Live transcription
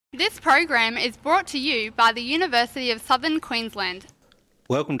This program is brought to you by the University of Southern Queensland.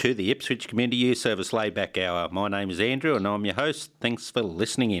 Welcome to the Ipswich Community Youth Service Laidback Hour. My name is Andrew and I'm your host. Thanks for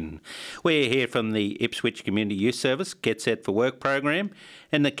listening in. We're here from the Ipswich Community Youth Service Get Set for Work program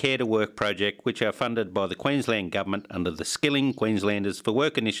and the Care to Work project, which are funded by the Queensland Government under the Skilling Queenslanders for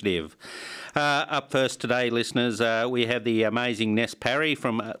Work initiative. Up first today, listeners, we have the amazing Ness Parry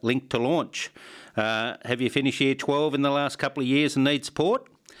from Link to Launch. Have you finished Year 12 in the last couple of years and need support?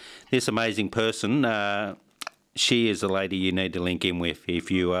 This amazing person... she is the lady you need to link in with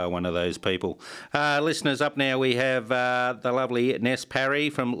if you are one of those people. Listeners, up now we have the lovely Ness Parry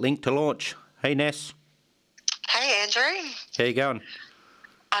from Link to Launch. Hey, Ness. Hey, Andrew. How you going?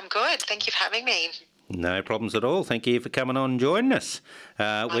 I'm good. Thank you for having me. No problems at all. Thank you for coming on and joining us.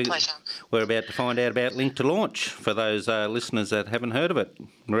 My pleasure. We're about to find out about Link to Launch for those listeners that haven't heard of it.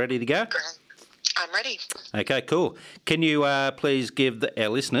 Ready to go? Great. I'm ready. Okay, cool. Can you please give our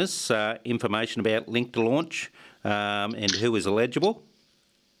listeners information about Link to Launch and who is eligible?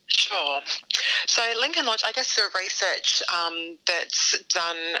 Sure. So Link and Launch, I guess the research that's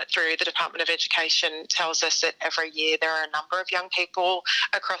done through the Department of Education tells us that every year there are a number of young people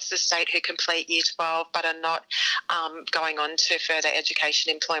across the state who complete Year 12 but are not going on to further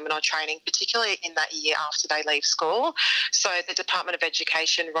education, employment or training, particularly in that year after they leave school. So the Department of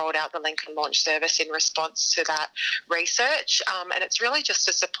Education rolled out the Link and Launch service in response to that research, and it's really just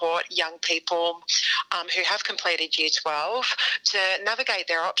to support young people who have completed Year 12 to navigate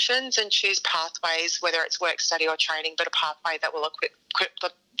their options and choose pathways, whether it's work, study or training, but a pathway that will equip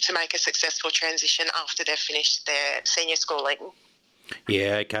them to make a successful transition after they've finished their senior schooling.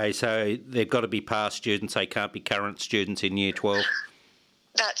 Yeah, okay, so they've got to be past students, they can't be current students in Year 12.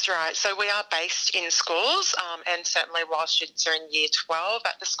 That's right. So we are based in schools, and certainly while students are in Year 12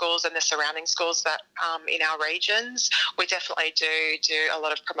 at the schools and the surrounding schools that in our regions, we definitely do a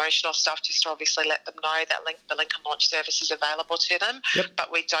lot of promotional stuff just to obviously let them know that the Link and Launch service is available to them. Yep.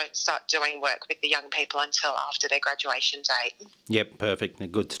 But we don't start doing work with the young people until after their graduation date. Yep,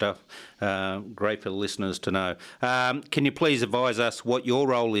 perfect. Good stuff. Great for the listeners to know. Can you please advise us what your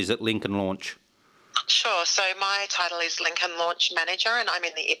role is at Link and Launch? Sure. So my title is Link and Launch Manager and I'm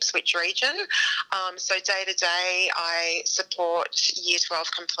in the Ipswich region. So day to day I support Year 12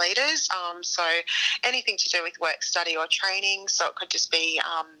 completers. So anything to do with work, study or training. So it could just be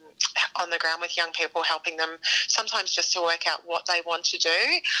on the ground with young people, helping them sometimes just to work out what they want to do.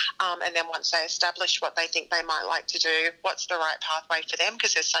 And then once they establish what they think they might like to do, what's the right pathway for them,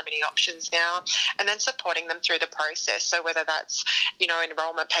 because there's so many options now, and then supporting them through the process. So whether that's,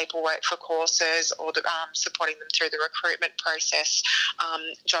 enrolment paperwork for courses or supporting them through the recruitment process,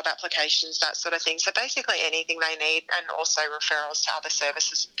 job applications, that sort of thing. So basically anything they need, and also referrals to other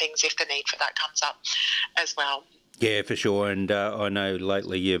services and things if the need for that comes up as well. Yeah, for sure. And I know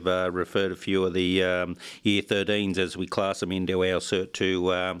lately you've referred a few of the Year 13s as we class them into our Cert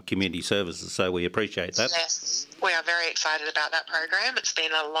 2 community services, so we appreciate that. Yes, we are very excited about that program. It's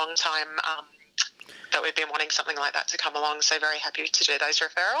been a long time that we've been wanting something like that to come along, so very happy to do those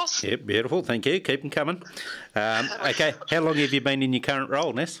referrals. Yep, beautiful. Thank you. Keep them coming. Okay, how long have you been in your current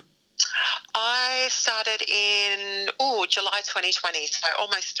role, Ness? I started in July 2020, so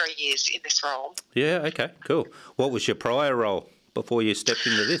almost 3 years in this role. Yeah, okay, cool. What was your prior role before you stepped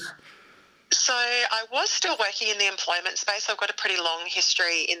into this? So I was still working in the employment space. I've got a pretty long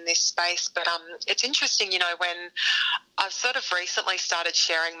history in this space, but it's interesting, when I've sort of recently started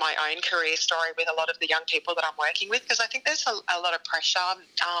sharing my own career story with a lot of the young people that I'm working with, because I think there's a lot of pressure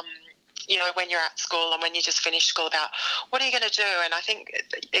when you're at school and when you just finish school about what are you going to do, and I think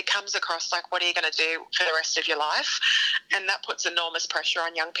it comes across like what are you going to do for the rest of your life, and that puts enormous pressure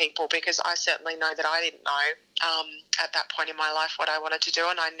on young people, because I certainly know that I didn't know at that point in my life what I wanted to do,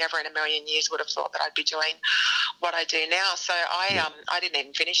 and I never in a million years would have thought that I'd be doing what I do now. So I didn't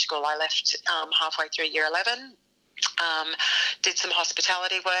even finish school. I left halfway through Year 11. Did some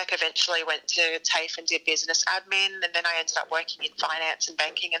hospitality work, eventually went to TAFE and did business admin, and then I ended up working in finance and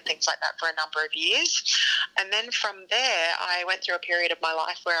banking and things like that for a number of years. And then from there, I went through a period of my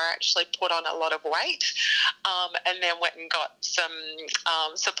life where I actually put on a lot of weight, and then went and got some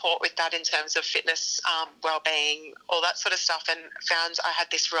support with that in terms of fitness, well-being, all that sort of stuff, and found I had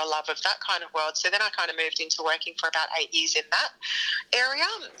this real love of that kind of world. So then I kind of moved into working for about 8 years in that area,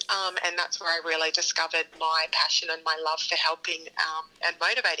 and that's where I really discovered my passion and my love for helping and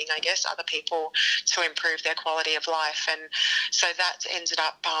motivating, I guess, other people to improve their quality of life. And so that ended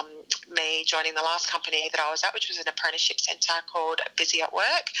up me joining the last company that I was at, which was an apprenticeship centre called Busy at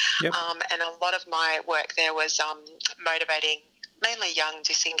Work. Yep. And a lot of my work there was motivating mainly young,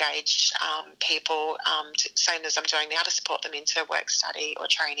 disengaged people, same as I'm doing now, to support them into work, study or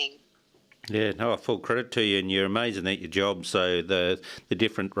training. Yeah, no, full credit to you, and you're amazing at your job. So the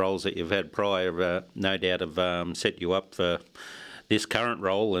different roles that you've had prior, no doubt, have set you up for this current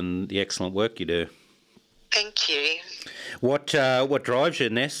role and the excellent work you do. Thank you. What drives you,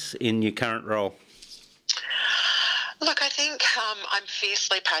 Ness, in your current role? Look, I think I'm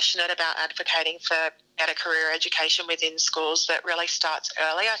fiercely passionate about advocating for better career education within schools that really starts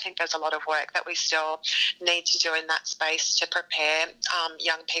early. I think there's a lot of work that we still need to do in that space to prepare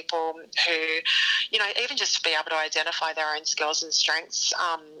young people who, even just to be able to identify their own skills and strengths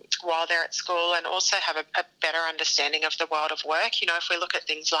while they're at school, and also have a better understanding of the world of work. If we look at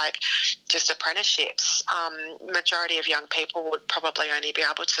things like just apprenticeships, majority of young people would probably only be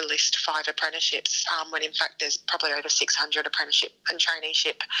able to list 5 apprenticeships, when in fact there's probably over 600 apprenticeship and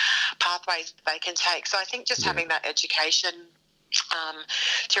traineeship pathways that they can take. So I think just having that education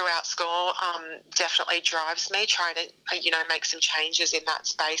throughout school definitely drives me, trying to make some changes in that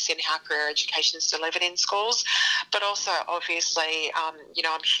space in how career education is delivered in schools. But also obviously I'm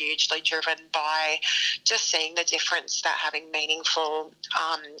hugely driven by just seeing the difference that having meaningful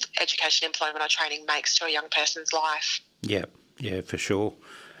education, employment or training makes to a young person's life. Yeah, for sure.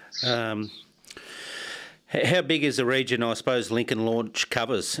 How big is the region, I suppose, Lincoln Launch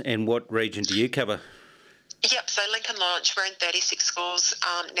covers, and what region do you cover? Yep, so Lincoln Launch, we're in 36 schools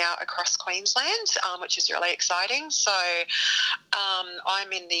now across Queensland, which is really exciting. So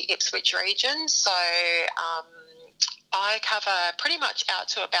I'm in the Ipswich region, so I cover pretty much out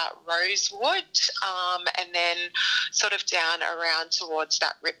to about Rosewood, and then sort of down around towards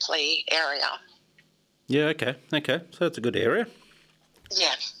that Ripley area. Yeah, okay. So it's a good area.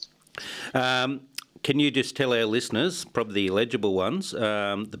 Yeah. Can you just tell our listeners, probably the eligible ones,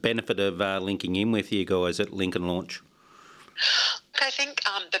 the benefit of linking in with you guys at Lincoln Launch? I think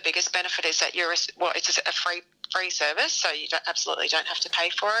the biggest benefit is that it's a free service, so you absolutely don't have to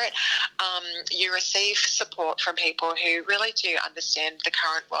pay for it. You receive support from people who really do understand the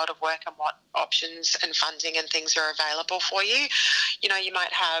current world of work and what options and funding and things are available for you. You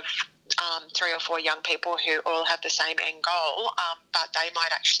might have 3 or 4 young people who all have the same end goal, but they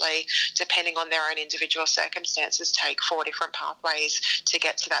might actually, depending on their own individual circumstances, take 4 different pathways to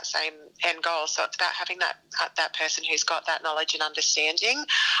get to that same end goal. So it's about having that person who's got that knowledge and understanding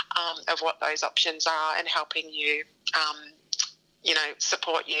of what those options are, and helping you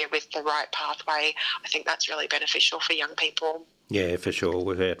support you with the right pathway. I think that's really beneficial for young people. Yeah, for sure.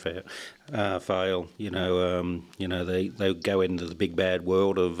 Without fail, they go into the big bad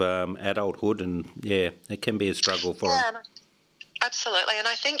world of adulthood, and it can be a struggle for them. Absolutely, and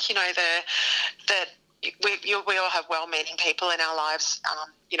I think that we all have well-meaning people in our lives,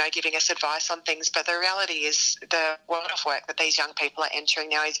 giving us advice on things, but the reality is the world of work that these young people are entering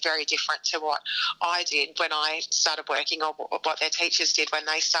now is very different to what I did when I started working, or what their teachers did when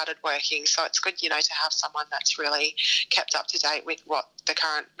they started working. So it's good, to have someone that's really kept up to date with what the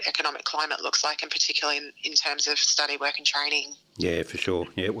current economic climate looks like, and particularly in terms of study, work and training. Yeah, for sure.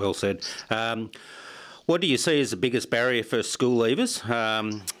 Yeah, well said. What do you see as the biggest barrier for school leavers?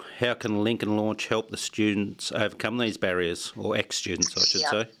 How can Lincoln Launch help the students overcome these barriers, or ex-students, I should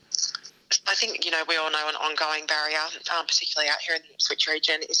say? I think, we all know an ongoing barrier, particularly out here in the Ipswich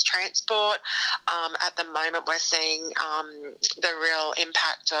region, is transport. At the moment, we're seeing the real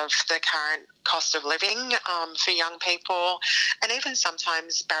impact of the current cost of living for young people, and even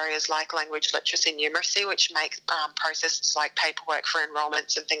sometimes barriers like language literacy and numeracy, which make processes like paperwork for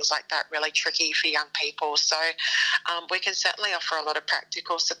enrolments and things like that really tricky for young people. So we can certainly offer a lot of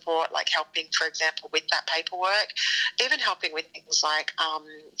practical support, like helping, for example, with that paperwork, even helping with things like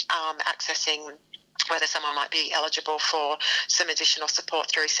accessing whether someone might be eligible for some additional support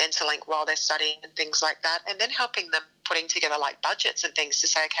through Centrelink while they're studying and things like that, and then helping them putting together like budgets and things to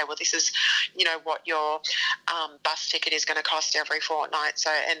say, okay, well, this is, what your bus ticket is going to cost every fortnight,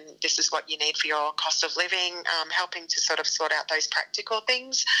 so, and this is what you need for your cost of living, helping to sort of sort out those practical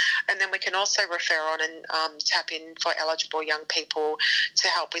things. And then we can also refer on and tap in for eligible young people to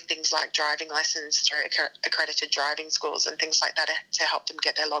help with things like driving lessons through accredited driving schools and things like that, to help them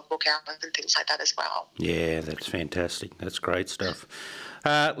get their logbook hours and things like that as well. Yeah, that's fantastic. That's great stuff.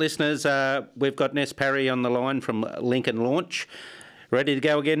 Listeners, we've got Ness Parry on the line from Lincoln Launch. Ready to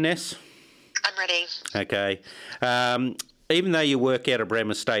go again, Ness? I'm ready. Okay. Even though you work out of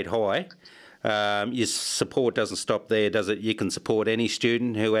Bremer State High, your support doesn't stop there, does it? You can support any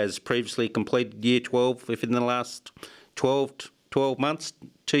student who has previously completed Year 12 within the last 12 months,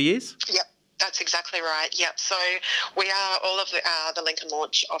 2 years? Yep. That's exactly right. Yep. So we are all of the Lincoln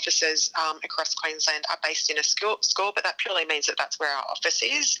Launch offices across Queensland are based in a school, but that purely means that that's where our office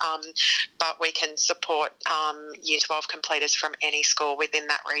is. But we can support Year 12 completers from any school within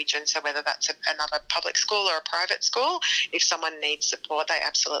that region. So whether that's another public school or a private school, if someone needs support, they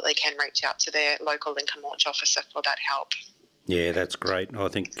absolutely can reach out to their local Lincoln Launch officer for that help. Yeah, that's great. I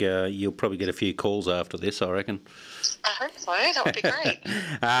think you'll probably get a few calls after this, I reckon. I hope so. That would be great.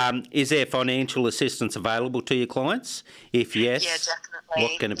 Is there financial assistance available to your clients? If yes, Yeah, definitely.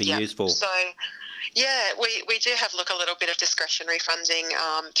 what can it be used for? So, yeah, we do have a little bit of discretionary funding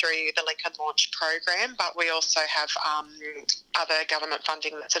through the Lincoln Launch program, but we also have other government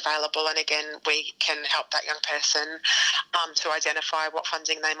funding that's available, and again, we can help that young person to identify what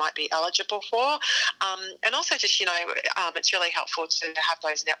funding they might be eligible for, and also just, it's really helpful to have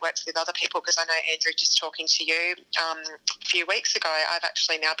those networks with other people, because I know, Andrew, just talking to you a few weeks ago, I've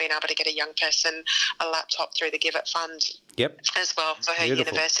actually now been able to get a young person a laptop through the Give It Fund. Yep. As well for her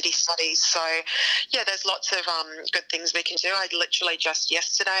Beautiful. university studies. So, yeah, there's lots of good things we can do. I literally just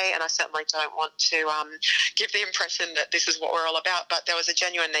yesterday, and I certainly don't want to give the impression that this is what we're all about, but there was a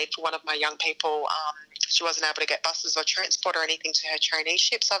genuine need for one of my young people. She wasn't able to get buses or transport or anything to her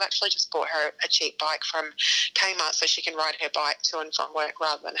traineeship, so I've actually just bought her a cheap bike from Kmart so she can ride her bike to and from work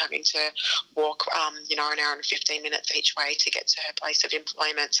rather than having to walk, an hour and 15 minutes each way to get to her place of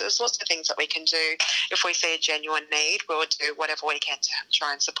employment. So there's lots of things that we can do. If we see a genuine need, we'll do whatever we can to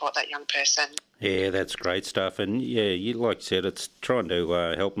try and support that young person. Yeah, that's great stuff. And yeah, like you said, it's trying to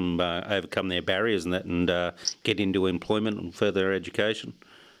help them overcome their barriers and that, and get into employment and further education.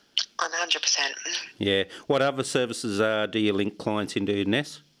 100%. Yeah. What other services do you link clients into,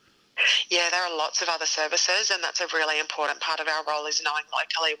 Ness? Yeah, there are lots of other services, and that's a really important part of our role, is knowing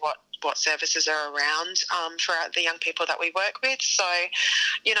locally what services are around for the young people that we work with. So,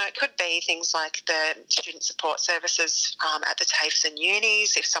 it could be things like the student support services at the TAFEs and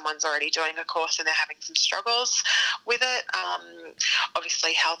unis, if someone's already doing a course and they're having some struggles with it.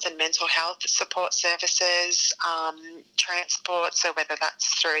 Obviously, health and mental health support services, transport, so whether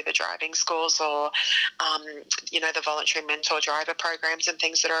that's through the driving schools or, the voluntary mentor driver programs and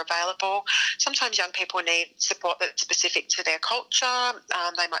things that are available. Sometimes young people need support that's specific to their culture.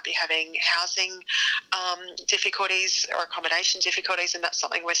 They might be having housing difficulties or accommodation difficulties, and that's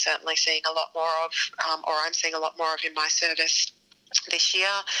something we're certainly seeing a lot more of, or I'm seeing a lot more of in my service this year.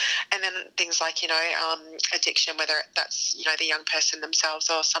 And then things like, addiction, whether that's, the young person themselves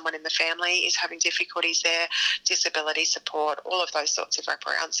or someone in the family is having difficulties there, disability support, all of those sorts of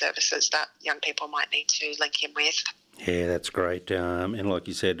wraparound services that young people might need to link in with. Yeah, that's great. And like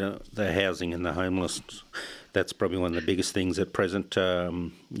you said, the housing and the homeless, that's probably one of the biggest things at present,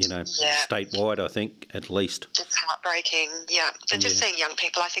 statewide, I think, at least. It's heartbreaking, yeah. And just seeing young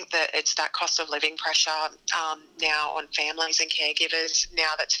people, I think that it's that cost of living pressure now on families and caregivers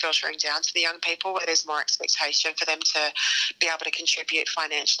now that's filtering down to the young people, where there's more expectation for them to be able to contribute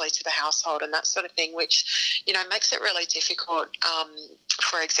financially to the household and that sort of thing, which, makes it really difficult.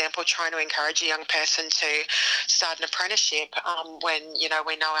 For example, trying to encourage a young person to start an apprenticeship when,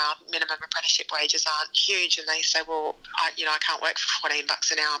 we know our minimum apprenticeship wages aren't huge, and they say, well, I can't work for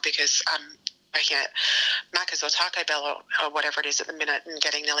 $14 an hour because I'm working at Macca's or Taco Bell or whatever it is at the minute and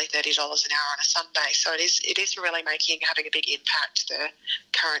getting nearly $30 an hour on a Sunday. So it is really having a big impact, the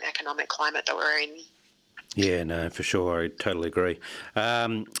current economic climate that we're in. Yeah, no, for sure. I totally agree.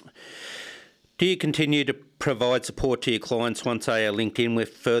 Do you continue to provide support to your clients once they are linked in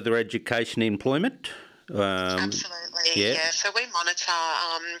with further education and employment? Absolutely, yeah. So we monitor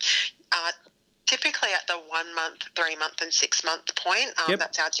typically at the 1 month, 3 month and 6 month point.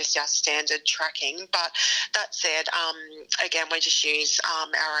 That's our standard tracking. But that said, again, we just use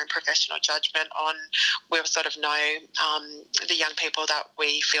our own professional judgment on, we'll sort of know the young people that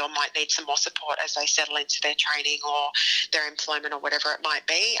we feel might need some more support as they settle into their training or their employment or whatever it might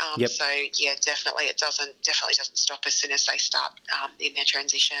be. So yeah, definitely doesn't stop as soon as they start in their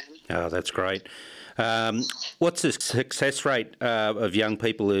transition. Oh, that's great. What's the success rate of young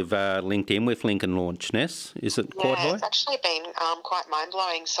people who've linked in with Lincoln Launch, Ness? Is it quite high? It's actually been quite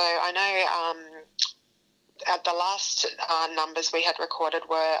mind-blowing. So I know at the last numbers we had recorded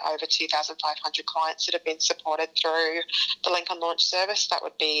were over 2,500 clients that have been supported through the Lincoln Launch service. That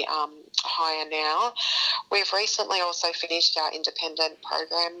would be higher now. We've recently also finished our independent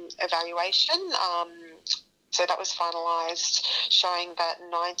program evaluation. So that was finalised, showing that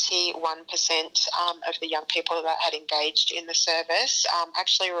 91% of the young people that had engaged in the service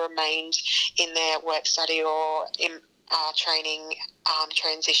actually remained in their work study or training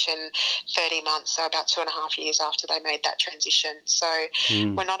transition 30 months, so about 2.5 years after they made that transition. So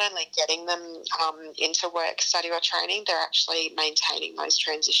we're not only getting them into work, study or training, they're actually maintaining those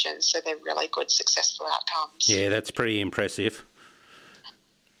transitions, so they're really good, successful outcomes. Yeah, that's pretty impressive.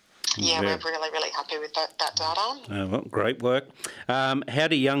 Yeah, we're really, really happy with that data. Oh, well, great work. How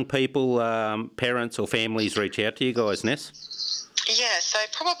do young people, parents or families reach out to you guys, Ness? Yeah, so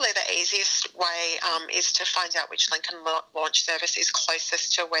probably the easiest way is to find out which Lincoln Launch Service is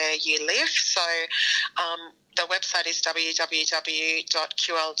closest to where you live. So the website is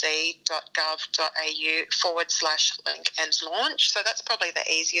www.qld.gov.au/link and launch. So that's probably the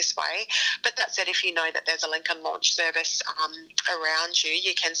easiest way. But that said, if you know that there's a Lincoln Launch Service around you,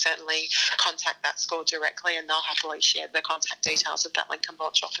 you can certainly contact that school directly and they'll happily share the contact details of that Lincoln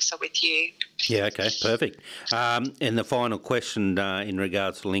Launch officer with you. Yeah, okay, perfect. And the final question in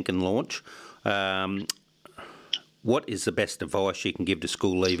regards to Lincoln Launch, what is the best advice you can give to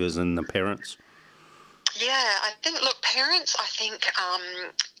school leavers and the parents? Yeah, I think, look, parents, I think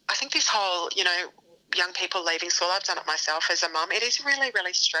this whole, young people leaving school, I've done it myself as a mum. It is really,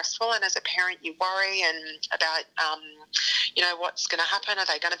 really stressful, and as a parent you worry about, what's going to happen. Are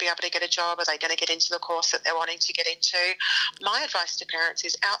they going to be able to get a job? Are they going to get into the course that they're wanting to get into? My advice to parents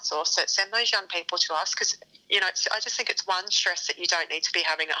is outsource it. Send those young people to us because, I just think it's one stress that you don't need to be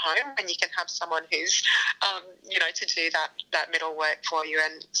having at home, and you can have someone who's, to do that middle work for you.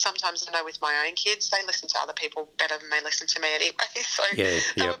 And sometimes I know with my own kids, they listen to other people better than they listen to me anyway. So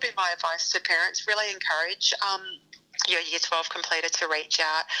that would be my advice to parents. Really encourage your Year 12 completer to reach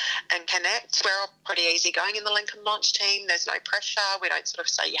out and connect. We're all pretty easygoing in the Lincoln Launch team. There's no pressure. We don't sort of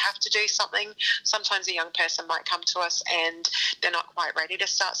say you have to do something. Sometimes a young person might come to us and they're not quite ready to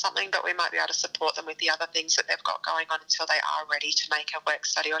start something, but we might be able to support them with the other things that they've got going on until they are ready to make a work,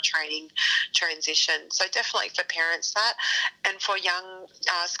 study or training transition. So definitely for parents that. And for young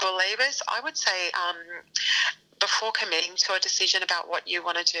school leavers, I would say before committing to a decision about what you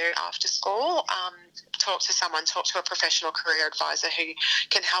want to do after school, talk to a professional career advisor who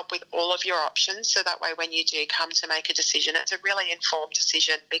can help with all of your options, so that way when you do come to make a decision, it's a really informed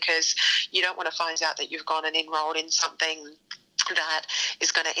decision, because you don't want to find out that you've gone and enrolled in something that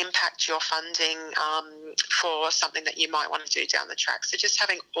is going to impact your funding for something that you might want to do down the track. So just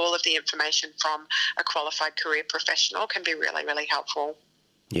having all of the information from a qualified career professional can be really, really helpful.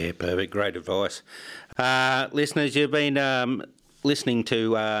 Yeah, perfect. Great advice. Listeners, you've been listening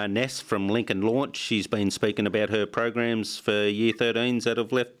to Ness from Lincoln Launch. She's been speaking about her programs for Year 13s that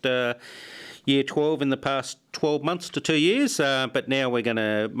have left Year 12 in the past 12 months to 2 years, but now we're going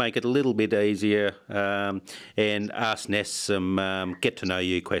to make it a little bit easier and ask Ness some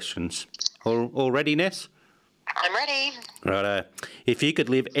get-to-know-you questions. All ready, Ness? I'm ready. Righto. If you could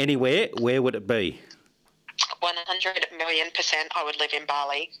live anywhere, where would it be? 100,000,000% I would live in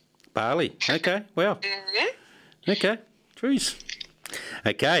Bali. Bali? Okay, wow. Mm-hmm. Okay, trees.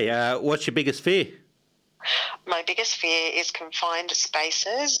 Okay, what's your biggest fear? My biggest fear is confined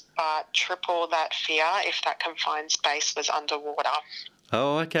spaces, but triple that fear if that confined space was underwater.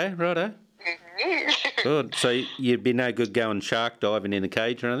 Oh, okay, righto. Mm-hmm. Good. So you'd be no good going shark diving in a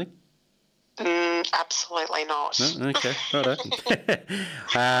cage or anything? Absolutely not. No? Okay, righto.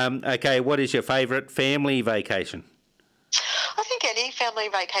 Okay, what is your favourite family vacation? I think any family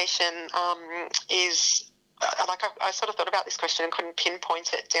vacation is... I sort of thought about this question and couldn't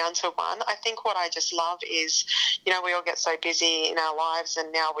pinpoint it down to one. I think what I just love is, we all get so busy in our lives,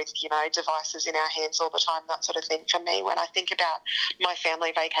 and now with, devices in our hands all the time, that sort of thing. For me, when I think about my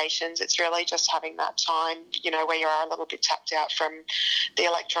family vacations, it's really just having that time, where you are a little bit tapped out from the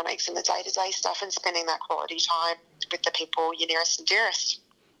electronics and the day-to-day stuff, and spending that quality time with the people you're nearest and dearest.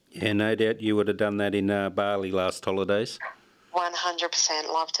 Yeah, no doubt you would have done that in Bali last holidays. 100%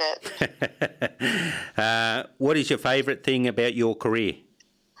 loved it. What is your favourite thing about your career?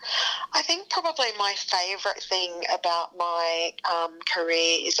 I think probably my favourite thing about my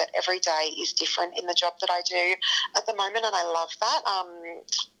career is that every day is different in the job that I do at the moment, and I love that.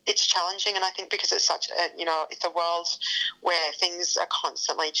 It's challenging, and I think because it's such a, it's a world where things are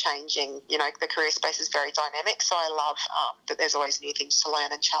constantly changing, the career space is very dynamic, so I love that there's always new things to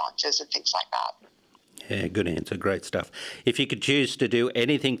learn and challenges and things like that. Yeah, good answer. Great stuff. If you could choose to do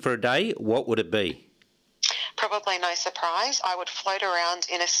anything for a day, what would it be? Probably no surprise. I would float around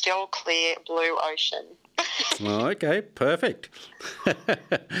in a still clear blue ocean. Oh, okay, perfect.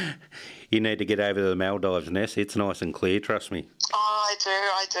 You need to get over to the Maldives, Ness. It's nice and clear, trust me. Oh,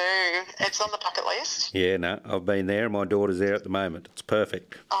 I do. It's on the bucket list. Yeah, no, I've been there. My daughter's there at the moment. It's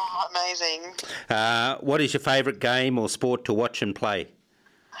perfect. Oh, amazing. What is your favourite game or sport to watch and play?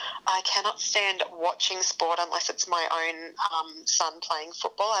 I cannot stand watching sport unless it's my own son playing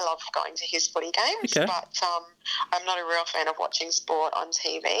football. I love going to his footy games, Okay. but I'm not a real fan of watching sport on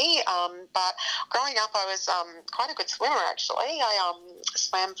TV. But growing up, I was quite a good swimmer, actually. I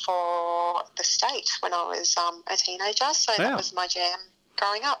swam for the state when I was a teenager, so Wow. that was my jam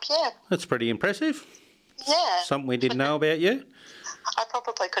growing up, yeah. That's pretty impressive. Yeah. Something we didn't know about you. I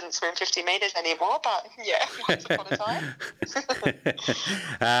probably couldn't swim 50 metres anymore, but yeah, once upon a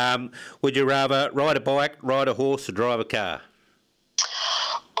time. Would you rather ride a bike, ride a horse, or drive a car?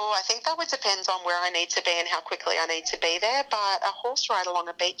 Oh, I think that would depend on where I need to be and how quickly I need to be there, but a horse ride along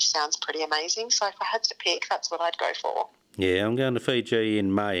a beach sounds pretty amazing, so if I had to pick, that's what I'd go for. Yeah, I'm going to Fiji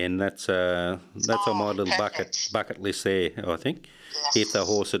in May, and that's on my little perfect. bucket list there, I think. Yes. If the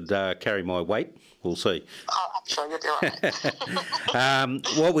horse would carry my weight, we'll see. Oh, I'm sure you'll be right.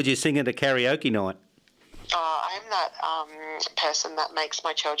 What would you sing at a karaoke night? I'm that person that makes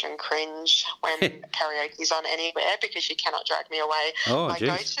my children cringe when karaoke's on anywhere because you cannot drag me away. Oh, My geez.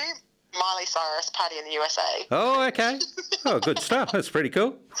 go-to, Miley Cyrus, Party in the USA. Oh, okay. Oh, good stuff. That's pretty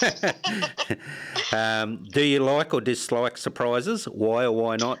cool. Do you like or dislike surprises? Why or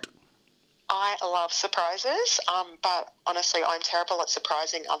why not? I love surprises, but honestly, I'm terrible at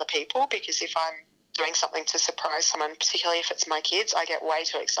surprising other people because if I'm doing something to surprise someone, particularly if it's my kids, I get way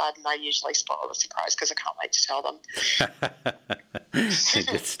too excited and I usually spoil the surprise because I can't wait to tell them.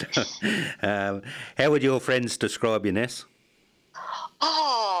 Good stuff. How would your friends describe you, Ness?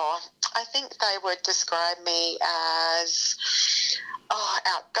 Oh, I think they would describe me as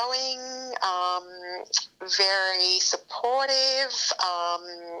outgoing, very supportive,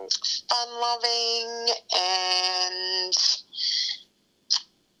 fun-loving, and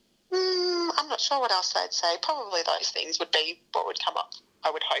I'm not sure what else they'd say. Probably those things would be what would come up,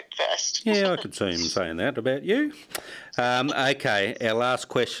 I would hope, first. Yeah, I could see him saying that about you. Okay, our last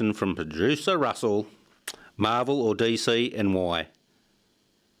question from producer Russell. Marvel or DC, and why?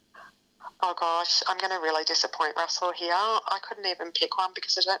 Oh gosh, I'm going to really disappoint Russell here. I couldn't even pick one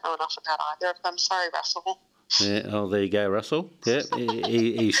because I don't know enough about either of them. Sorry, Russell. Yeah, oh, there you go, Russell. Yeah,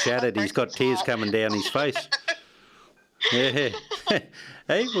 he's shattered. He's got tears coming down his face. Yeah.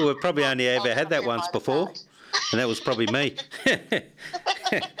 Hey, well, we've probably only ever had that once before, and that was probably me.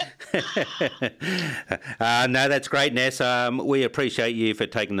 No, that's great, Ness. We appreciate you for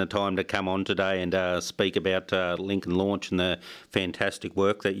taking the time to come on today and speak about Lincoln Launch and the fantastic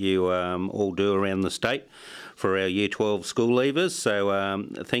work that you all do around the state for our Year 12 school leavers. So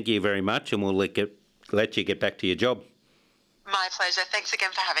thank you very much, and we'll let you get back to your job. My pleasure. Thanks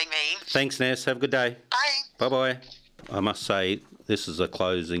again for having me. Thanks, Ness. Have a good day. Bye. Bye-bye. I must say, this is the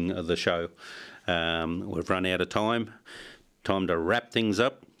closing of the show. We've run out of time. Time to wrap things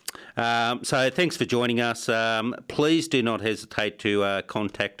up. So thanks for joining us. Please do not hesitate to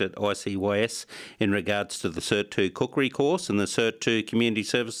contact at ICYS in regards to the Cert 2 Cookery course and the Cert 2 Community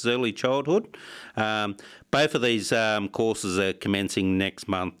Services Early Childhood. Both of these courses are commencing next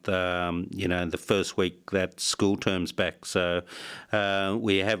month, the first week that school term's back. So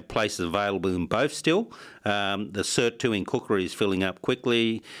we have places available in both still. The Cert 2 in Cookery is filling up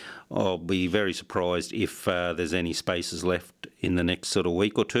quickly. I'll be very surprised if there's any spaces left in the next sort of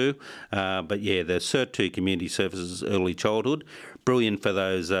week or two. But yeah, the Cert 2 Community Services Early Childhood, brilliant for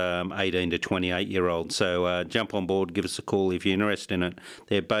those 18 to 28-year-olds. So jump on board, give us a call if you're interested in it.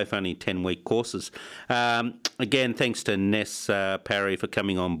 They're both only 10-week courses. Again, thanks to Ness Parry for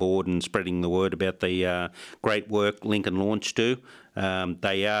coming on board and spreading the word about the great work Lincoln Launch do.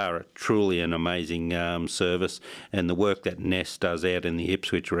 They are truly an amazing service, and the work that Ness does out in the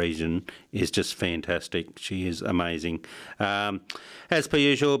Ipswich region is just fantastic. She is amazing. As per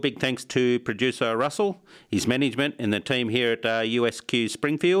usual, big thanks to producer Russell, his management, and the team here at USQ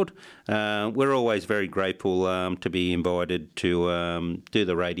Springfield. We're always very grateful to be invited to do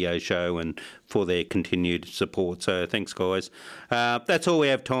the radio show and for their continued support. So thanks, guys. That's all we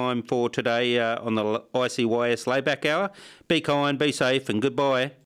have time for today on the ICYS Laidback Hour. Be kind, be safe, and goodbye.